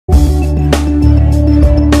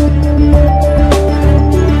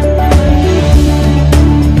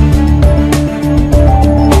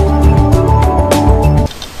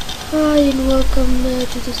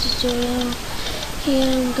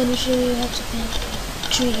gonna show you how to paint a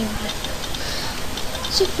tree in Blender.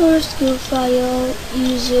 So first, go File,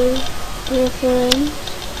 User, Reference,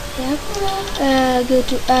 yeah. Go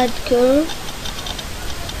to Add Curve,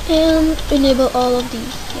 and enable all of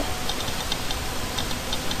these, yeah.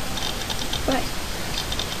 Right.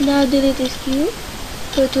 Now delete this cube.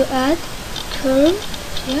 Go to Add Curve,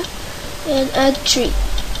 yeah, and add tree.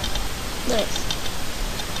 Nice.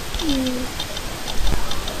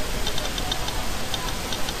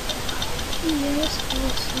 Yes,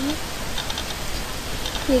 also.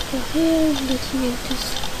 Click on here. Let's make this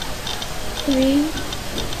 3.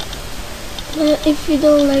 If you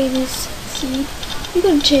don't like this seed, you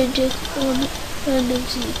can change it on random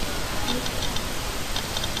seed.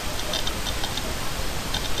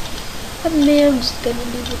 But me, I'm just gonna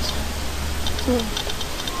leave it.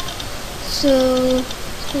 So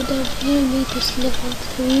go down here, make this level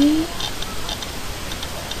 3,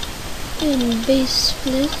 and base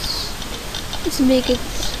splits. Let's make it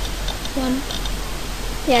 1.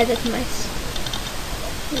 Yeah, that's nice.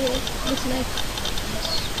 Yeah, that's like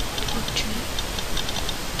tree.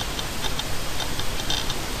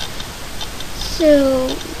 So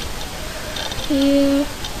here,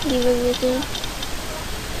 leave everything.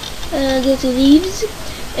 Go to leaves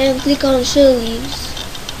and click on show leaves,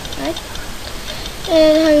 right?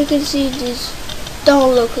 And how you can see, these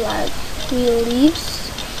don't look like real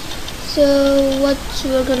leaves. So what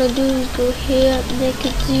we're gonna do is go here, make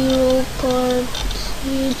it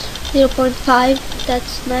 0.5.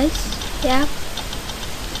 That's nice, yeah.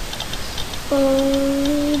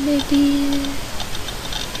 Or maybe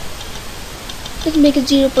let's make it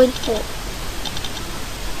 0.4.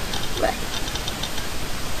 Right.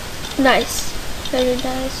 Nice, very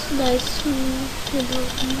nice, nice.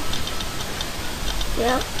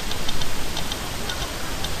 Yeah.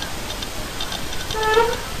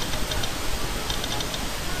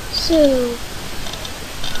 So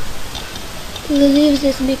the leaves,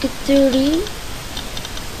 let's make it 30.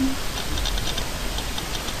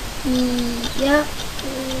 Yeah,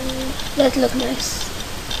 that look nice.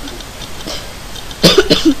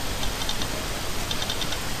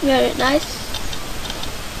 Very nice.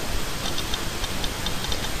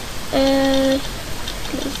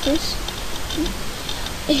 Close this.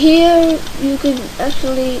 Here you can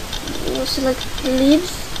actually select the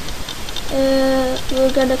leaves.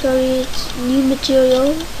 We're gonna create new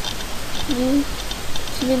material, new,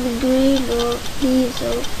 maybe green or leaves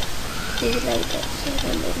or things like that.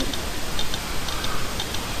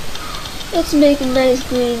 So let's make a nice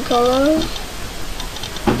green color.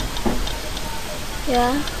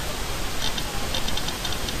 Yeah.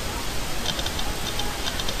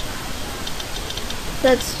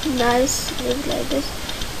 That's nice, things like this.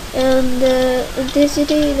 And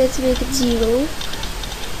intensity, let's make it 0.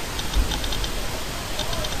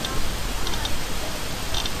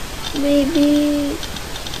 Maybe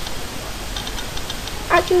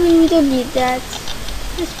actually we don't need that.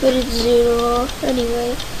 Let's put it 0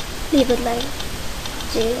 anyway. Leave it like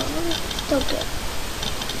 0. Okay.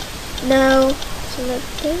 Now select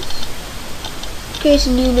this. Create a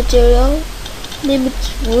new material. Name it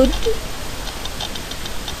wood.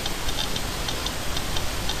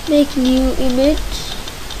 Make new image.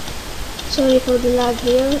 Sorry for the lag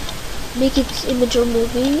here. Make it image or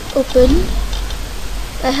movie. Open.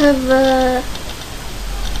 I have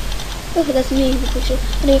okay, that's me in the picture.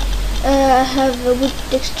 Anyway, I have a wood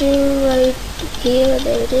texture right here.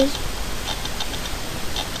 There it is.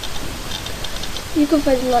 You can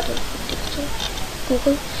find a lot of wood texture.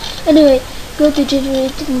 Google. Anyway, go to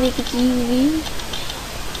generate and make it UV.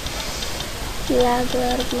 Lag,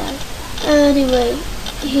 lag. Anyway,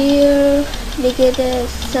 here make it a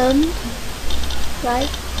sun, right?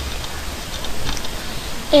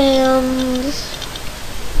 And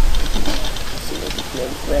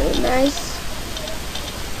very nice.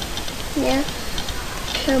 Yeah.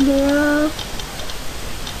 Camera.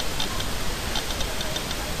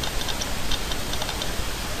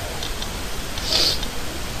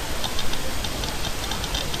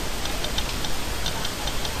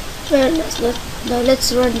 Very nice. Now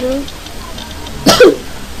let's render.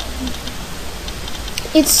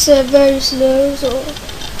 It's very slow, so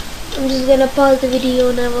I'm just gonna pause the video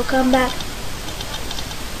and I will come back.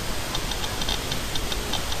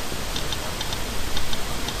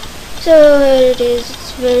 So here it is.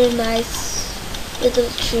 It's very nice little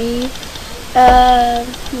tree.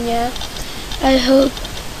 Yeah, I hope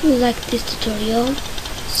you like this tutorial.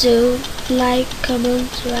 So like,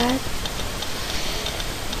 comment, right?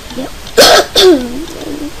 Yep.